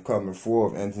years coming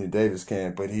forth. Anthony Davis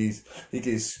can, but he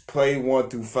can play 1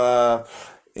 through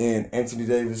 5, and Anthony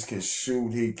Davis can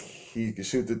shoot. He can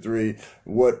shoot the 3.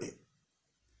 What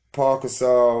Paul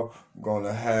Gasol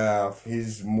gonna have?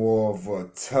 He's more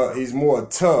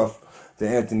tough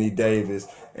than Anthony Davis,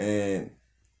 and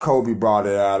Kobe brought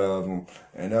it out of him,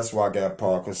 and that's why I got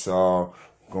Paul Gasol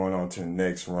going on to the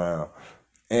next round.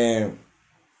 And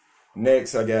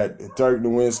next, I got Dirk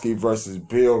Nowitzki versus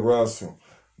Bill Russell.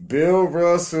 Bill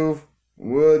Russell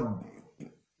would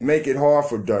make it hard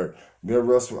for Dirk. Bill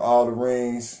Russell, all the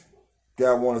rings,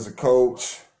 got one as a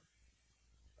coach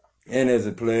and as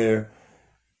a player.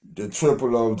 The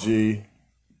triple OG.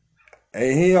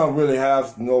 And he don't really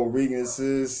have no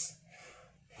weaknesses.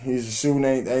 His shooting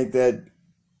ain't that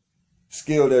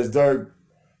skilled as Dirk,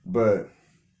 but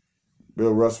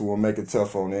Bill Russell will make it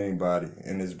tough on anybody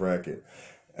in this bracket.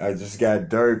 I just got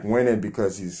Dirk winning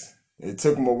because it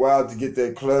took him a while to get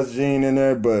that clutch gene in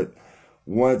there, but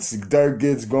once Dirk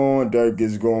gets going, Dirk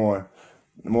gets going.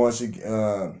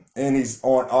 And he's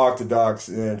unorthodox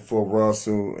and for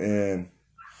Russell, and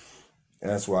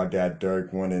that's why I got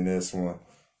Dirk winning this one.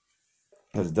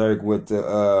 Because Dirk with the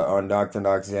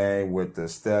unorthodox game, with the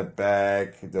step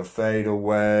back, the fade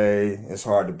away, it's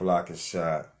hard to block his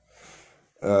shot.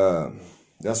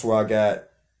 That's why I got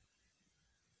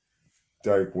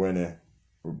Dirk winning.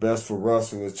 The best for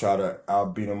Russell is try to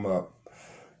outbeat him up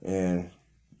and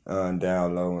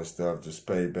down low and stuff. Just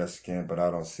play best you can, but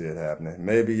I don't see it happening.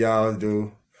 Maybe y'all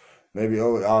do. Maybe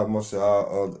most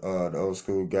of the old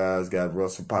school guys got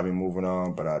Russell probably moving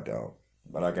on, but I don't.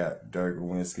 But I got Dirk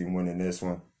Nowitzki winning this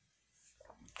one.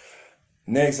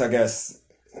 Next, I got Sir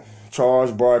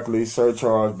Charles Barkley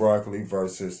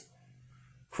versus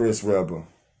Chris Webber.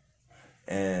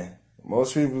 And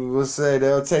most people will say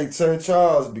they'll take Sir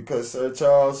Charles because Sir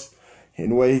Charles, in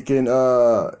the way he can,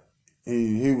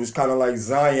 he was kind of like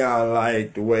Zion,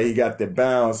 like the way he got the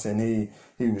bounce, and he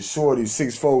was short. He was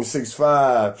 6'4",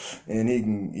 6'5", and he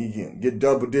can get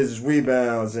double digits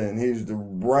rebounds, and he was the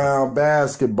round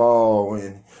basketball,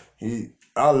 and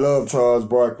I love Charles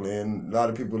Barkley, and a lot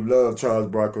of people love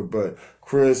Charles Barkley, but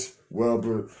Chris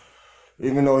Webber,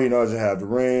 even though he doesn't have the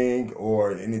ring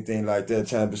or anything like that,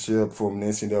 championship from the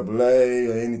NCAA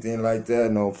or anything like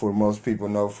that, no, for most people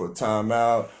know for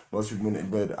timeout. Most people,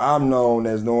 but I'm known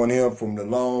as knowing him from the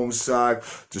long sock,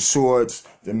 the shorts,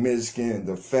 the Michigan,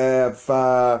 the Fab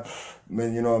Five.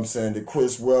 Man, you know what I'm saying? The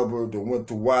Chris Webber that went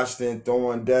to Washington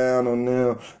throwing down on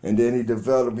them, and then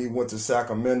he went to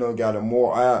Sacramento, got a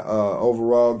more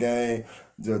overall game,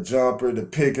 the jumper, the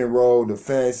pick and roll, the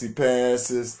fancy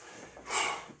passes.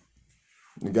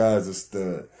 The guy's a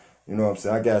stud. You know what I'm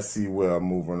saying? I got to see Webb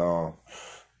moving on.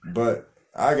 But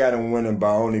I got him winning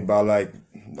only by like,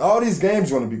 all these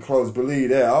games going to be close, believe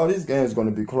that. All these games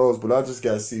going to be close, but I just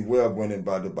got to see Webb winning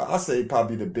by I say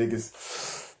probably the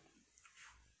biggest,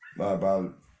 by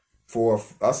about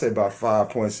I say about 5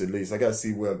 points at least. I got to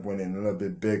see Webb winning a little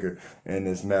bit bigger in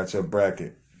this matchup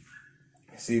bracket.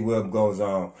 See what goes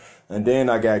on. And then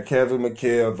I got Kevin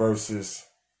McHale versus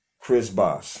Chris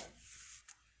Bosh.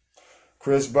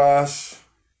 Chris Bosh,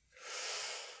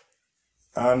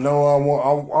 I know I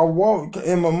want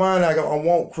in my mind. I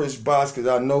want Chris Bosh because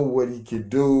I know what he could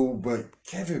do. But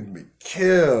Kevin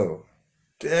McHale,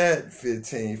 that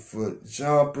 15-foot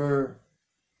jumper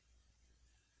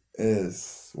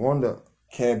is one that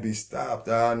can't be stopped.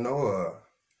 I know of.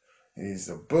 He's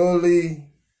a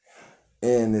bully,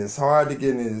 and it's hard to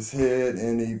get in his head.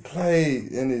 And he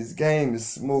played, and his game is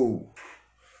smooth,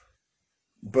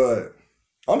 but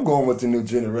I'm going with the new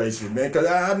generation, man, because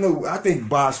I think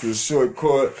Bosh was short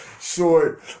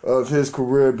of his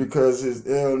career because his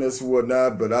illness and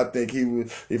whatnot. But I think he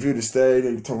would, if he'd have stayed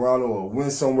in Toronto or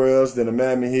went somewhere else than the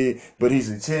Miami Heat. But he's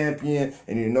a champion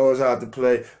and he knows how to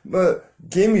play. But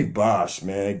give me Bosh,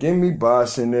 man. Give me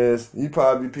Bosh in this. You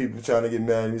probably people trying to get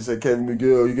mad at me. Say Kevin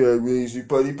McGill, you got Reeves. He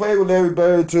played with Larry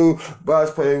Bird too. Bosh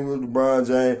played with LeBron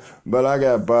James. But I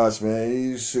got Bosh, man.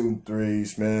 He was shooting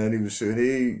threes, man. He was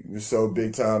so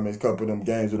big time in a couple of them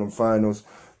games of them finals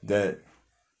that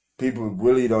people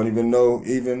really don't even know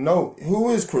who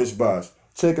is Chris Bosh.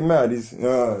 Check him out.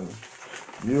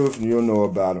 You'll know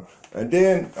about him. And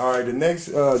then, all right, the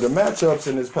matchups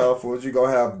in this power forward, you're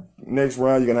gonna have next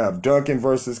round. You're gonna have Duncan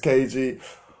versus KG,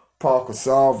 Paul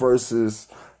Gasol versus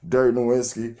Dirk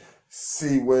Nowitzki,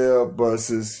 C. Webb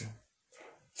versus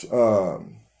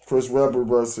Chris Webber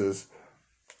versus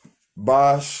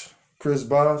Bosh. Chris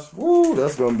Bosh. Woo,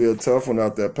 that's going to be a tough one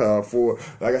out there, power forward.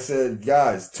 Like I said,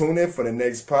 guys, tune in for the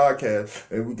next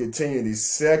podcast and we continue the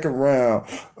second round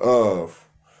of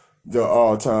the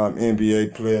all-time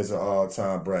NBA players of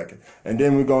all-time bracket. And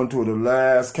then we're going to the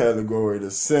last category, the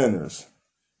centers.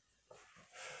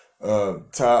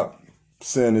 Top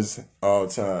centers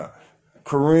all-time.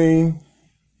 Kareem.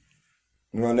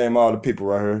 I'm going to name all the people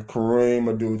right here. Kareem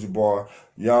Abdul-Jabbar,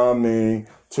 Yao Ming,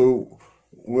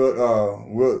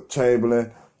 Wilt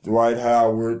Chamberlain, Dwight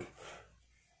Howard,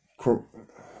 Hakeem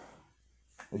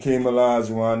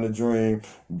Olajuwon, the Dream,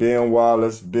 Ben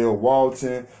Wallace, Bill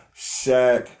Walton,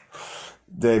 Shaq,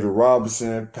 David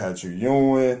Robinson, Patrick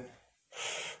Ewing,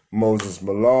 Moses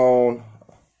Malone,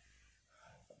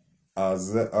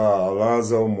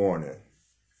 Alonzo Mourning.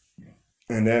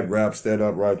 And that wraps that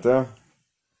up right there.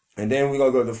 And then we're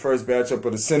going to go to the first matchup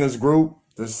of the centers group,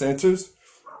 the centers.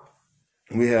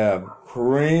 We have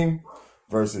Kareem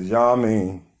versus Yao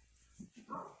Ming.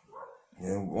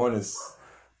 And one is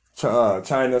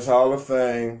China's Hall of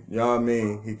Fame, Yao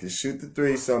Ming. He can shoot the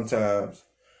three sometimes.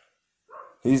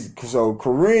 So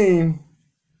Kareem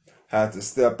had to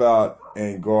step out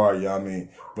and guard Yao Ming.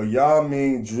 But Yao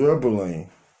Ming dribbling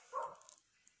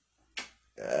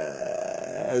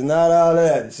it's not all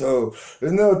that. So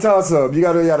there's no toss up. You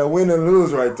gotta win and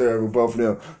lose right there with both of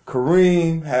them.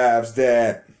 Kareem has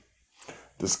that.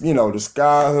 The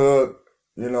sky hook,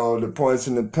 the points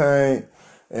in the paint,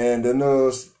 and the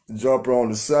little jumper on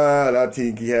the side. I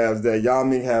think he has that. Yao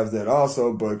Ming has that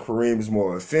also, but Kareem is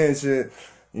more efficient.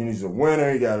 He's a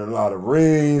winner. He got a lot of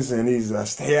rings, and he has a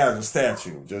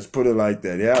statue. Just put it like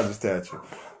that. He has a statue.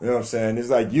 You know what I'm saying? It's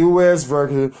like U.S.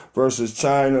 versus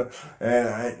China,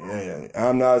 and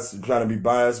I'm not trying to be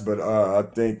biased, but I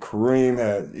think Kareem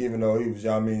had, even though he was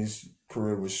Yao Ming's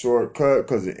career was shortcut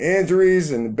because of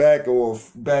injuries in the back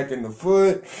in the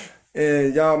foot.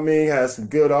 And Yao Ming had some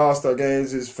good All-Star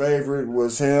games. His favorite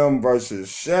was him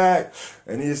versus Shaq.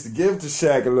 And he used to give to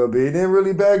Shaq a little bit. He didn't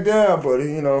really back down, but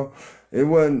it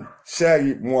wasn't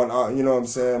Shaq won,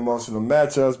 most of the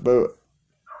matchups. But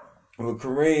with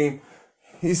Kareem,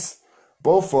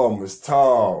 both of them was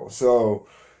tall. So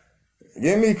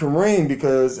give me Kareem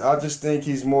because I just think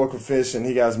he's more proficient.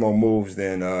 He got more moves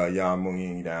than Yao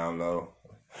Ming down low.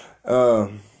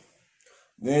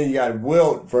 Then you got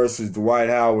Wilt versus Dwight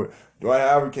Howard. Dwight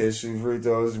Howard can't shoot free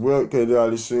throws. Wilt could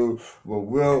hardly shoot, but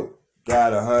Wilt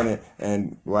got 100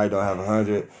 and Dwight don't have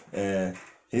 100. And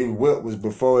Wilt was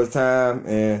before his time,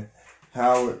 and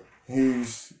Howard,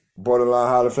 he's borderline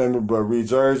Hall of Famer, but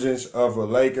resurgence of a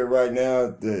Laker right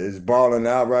now is balling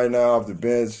out right now off the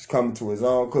bench, coming to his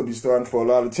own. Could be starting for a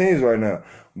lot of teams right now.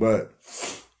 But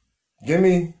give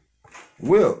me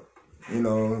Wilt.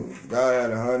 Guy had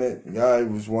 100. Guy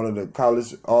was one of the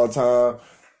college all-time,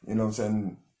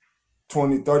 30-something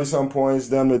points,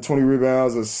 down to 20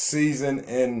 rebounds a season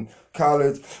in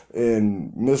college,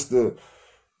 and Mr.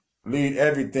 Lead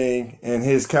everything in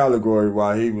his category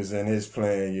while he was in his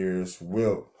playing years.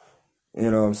 Wilt.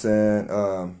 You know what I'm saying?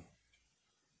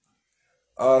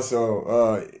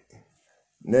 Also,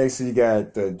 next you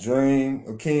got the Dream,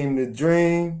 Hakeem the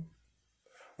Dream,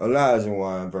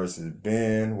 Olajuwon versus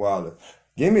Ben Wallace.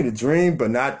 Give me the Dream, but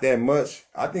not that much.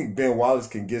 I think Ben Wallace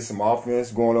can get some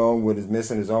offense going on with his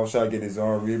missing his own shot, getting his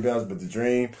own rebounds. But the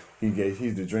Dream,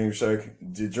 he's the Dream Shake.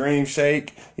 The Dream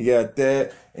Shake, he got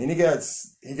that, and he got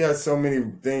so many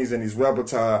things in his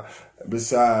repertoire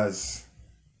besides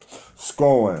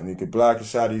scoring. He can block a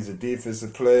shot. He's a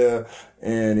defensive player,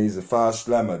 and he's a foul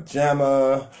slammer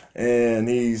jammer, and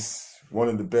he's one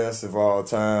of the best of all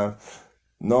time.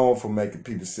 Known for making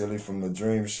people silly from the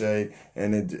Dream Shake,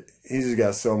 and he just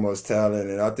got so much talent,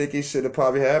 and I think he should have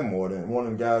probably had more than one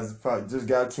of the guys that probably just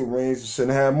got 2 rings,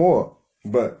 shouldn't have more.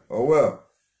 But, oh well.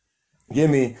 Give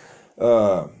me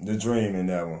The Dream in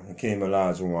that one. Hakeem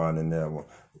Olajuwon in that one.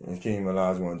 Hakeem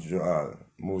Olajuwon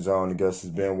moves on to guess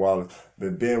is Ben Wallace.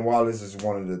 But Ben Wallace is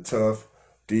one of the tough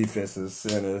defensive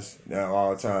centers now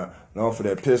all time. Known for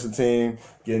that Pistol team,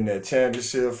 getting that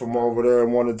championship from over there,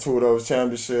 one or two of those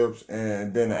championships,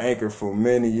 and been an anchor for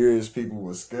many years. People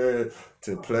were scared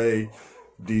to play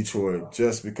Detroit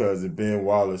just because of Ben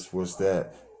Wallace was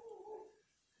that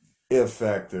it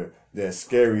factor, that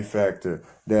scary factor,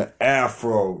 that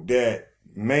afro, that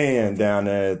man down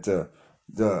there at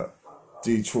the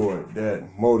Detroit, that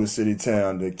Motor City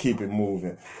town to keep it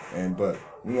moving. But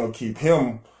we're gonna keep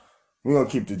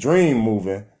the dream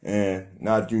moving, and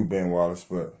not you, Ben Wallace,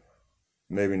 but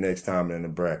maybe next time in the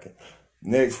bracket.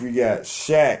 Next we got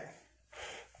Shaq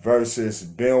versus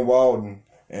Ben Walton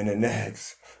in the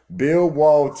next. Bill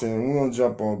Walton, we're gonna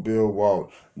jump on Bill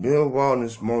Walton. Bill Walton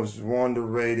is most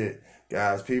underrated,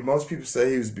 guys. Most people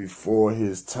say he was before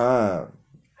his time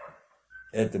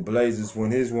at the Blazers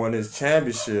when he won his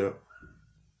championship.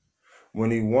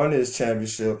 When he won his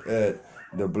championship at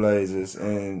the Blazers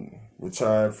and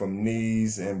retired from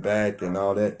knees and back and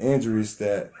all that injuries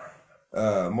that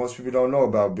most people don't know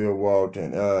about Bill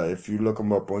Walton. If you look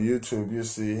him up on YouTube, you'll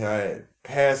see how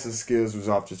passing skills was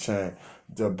off the chain.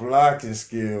 The blocking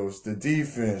skills, the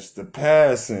defense, the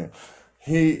passing.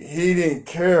 He didn't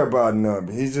care about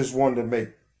nothing. He just wanted to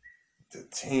make the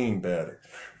team better.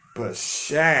 But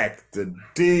Shaq, the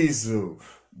Diesel,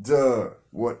 the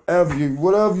whatever you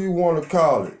want to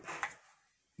call it,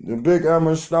 the Big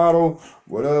Aristotle,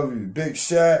 whatever, Big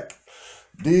Shaq,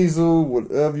 Diesel,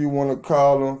 whatever you want to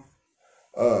call him.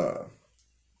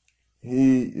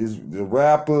 He is the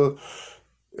rapper.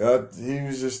 He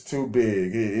was just too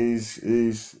big. He's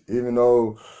even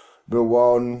though Bill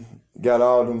Walton got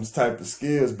all them type of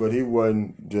skills, but he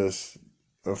wasn't just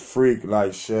a freak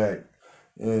like Shaq.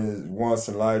 Is once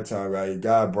in a lifetime guy. He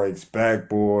God breaks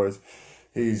backboards.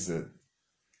 He's a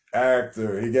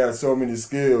actor. He got so many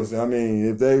skills. I mean,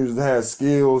 if they had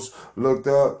skills looked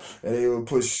up, and they would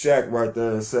put Shaq right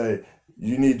there and say,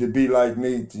 "You need to be like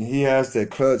me." He has that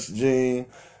clutch gene.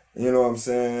 You know what I'm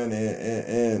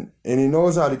saying? And he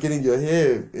knows how to get in your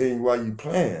head while you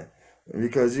playing.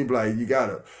 Because you like,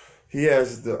 he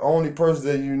has the only person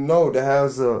that you know that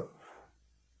has a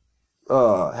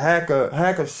hacker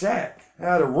Shaq.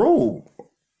 Had a rule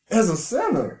as a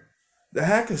center. The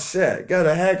hacker Shaq.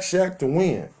 Gotta hack Shaq to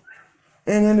win.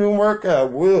 And it didn't work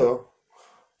out well.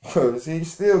 Because he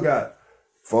still got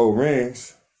 4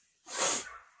 rings.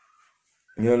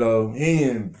 You know, he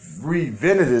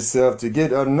reinvented himself to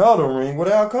get another ring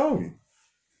without Kobe.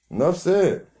 Enough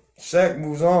said. Shaq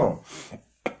moves on.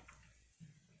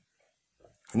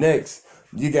 Next,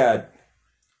 you got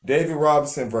David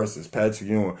Robinson versus Patrick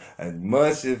Ewing. As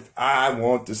much as I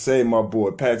want to say my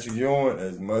boy Patrick Ewing,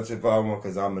 as much as I want,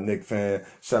 because I'm a Knicks fan.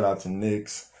 Shout out to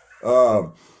Knicks.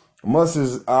 Much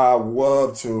as I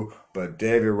love to, but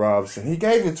David Robinson, he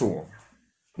gave it to him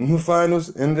in the finals.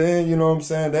 And then, you know what I'm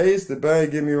saying, they used to bang,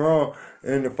 get me wrong,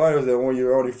 in the finals that 1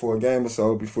 year only for a game or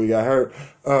so before he got hurt.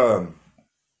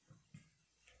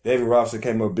 David Robinson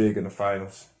came up big in the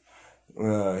finals.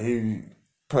 He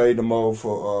played the mold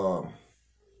for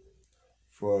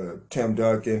Tim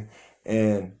Duncan,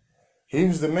 and he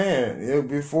was the man.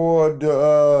 Before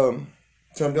the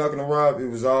Tim Duncan arrived, it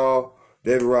was all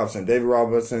David Robinson. David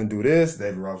Robinson do this,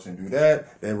 David Robinson do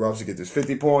that, David Robinson get this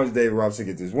 50 points, David Robinson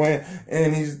get this win,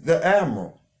 and he's the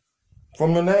admiral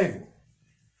from the Navy.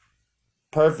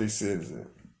 Perfect citizen.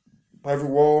 Perfect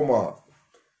role model.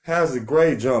 Has a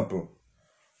great jumper.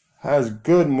 Has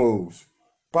good moves.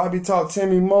 Bobby taught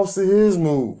Timmy most of his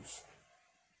moves.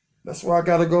 That's why I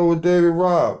gotta go with David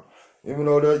Rob. Even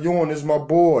though that Ewing is my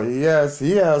boy. He has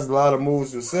a lot of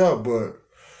moves himself, but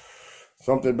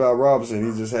something about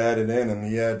Robinson, he just had it in him.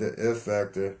 He had the F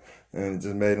factor and it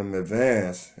just made him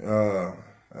advance. And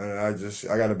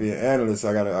I gotta be an analyst.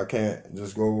 I can't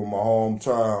just go with my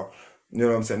hometown. You know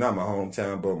what I'm saying? Not my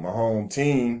hometown, but my home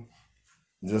team.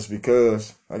 Just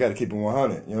because I gotta keep it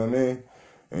 100. You know what I mean?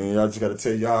 And I just got to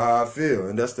tell y'all how I feel.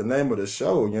 And that's the name of the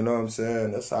show, you know what I'm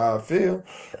saying? That's how I feel.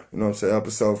 You know what I'm saying?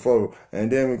 Episode 4.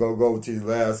 And then we're going to go with these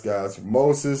last guys.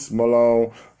 Moses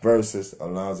Malone versus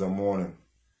Alonzo Mourning.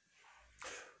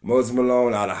 Moses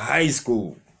Malone out of high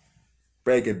school.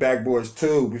 Breaking backboards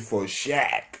 2 before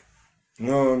Shaq. You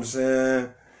know what I'm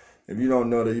saying? If you don't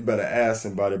know that, you better ask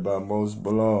somebody about Moses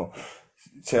Malone.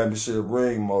 Championship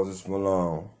ring, Moses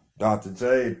Malone. Dr.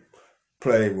 J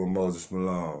played with Moses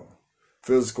Malone.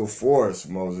 Physical force,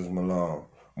 Moses Malone.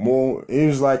 He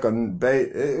was like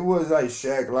it was like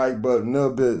Shaq-like, but a little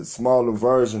bit smaller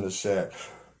version of Shaq.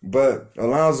 But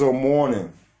Alonzo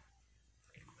Mourning,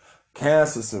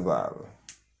 cancer survivor.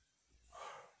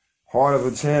 Heart of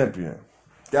a champion.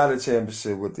 Got a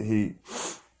championship with the Heat.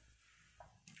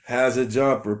 Has a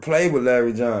jumper. Played with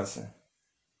Larry Johnson.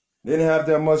 Didn't have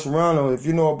that much around him. If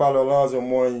you know about Alonzo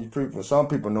Mourning, some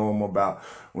people know him about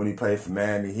when he played for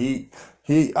Miami Heat.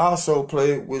 He also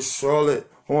played with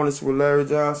Charlotte Hornets with Larry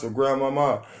Johnson,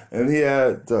 Grandmama. And he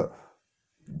had to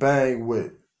bang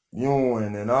with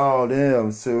Ewing and all them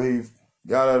until he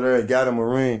got out there and got him a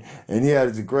ring. And he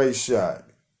had a great shot.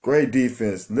 Great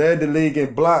defense. Led the league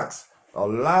in blocks a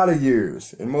lot of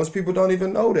years. And most people don't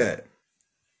even know that.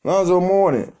 Alonzo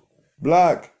Mourning,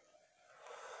 block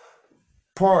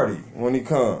party when he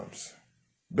comes.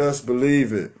 Best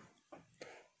believe it.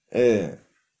 And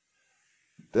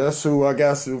that's who I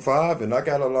got surviving. I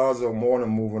got Alonzo Mourning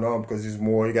moving on because he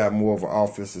got more of an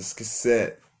offensive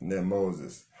set than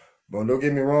Moses. But don't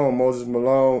get me wrong, Moses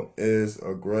Malone is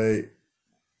a great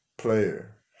player.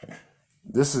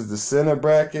 This is the center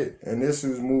bracket, and this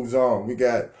who moves on. We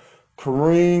got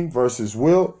Kareem versus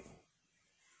Wilt.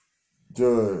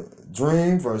 The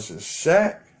Dream versus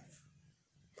Shaq.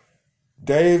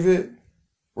 David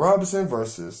Robinson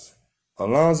versus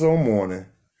Alonzo Mourning.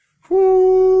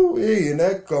 Woo! And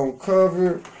that gonna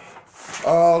cover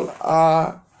all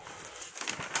our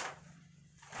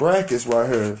brackets right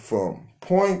here from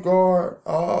point guard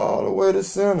all the way to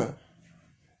center.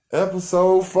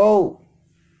 Episode 4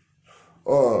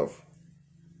 of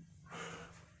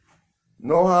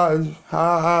Know How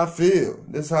I Feel.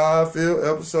 This is how I feel.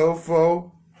 Episode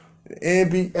 4. The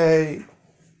NBA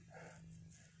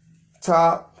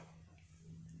top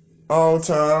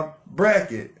all-time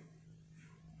bracket.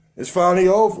 It's finally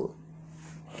over.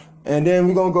 And then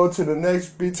we're going to go to the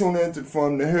next, be tuned in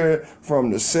from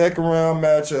the second round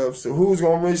matchups. So who's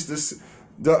going to reach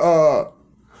the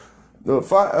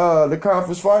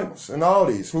conference finals and all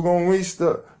these. Who's going to reach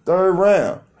the third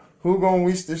round. Who's going to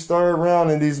reach this third round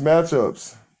in these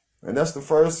matchups. And that's the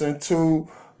first and 2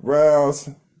 rounds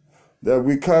that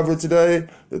we covered today.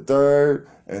 The third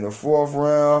and the fourth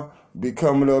round be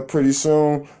coming up pretty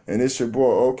soon. And it's your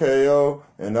boy OKO,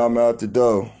 and I'm out the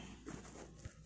door.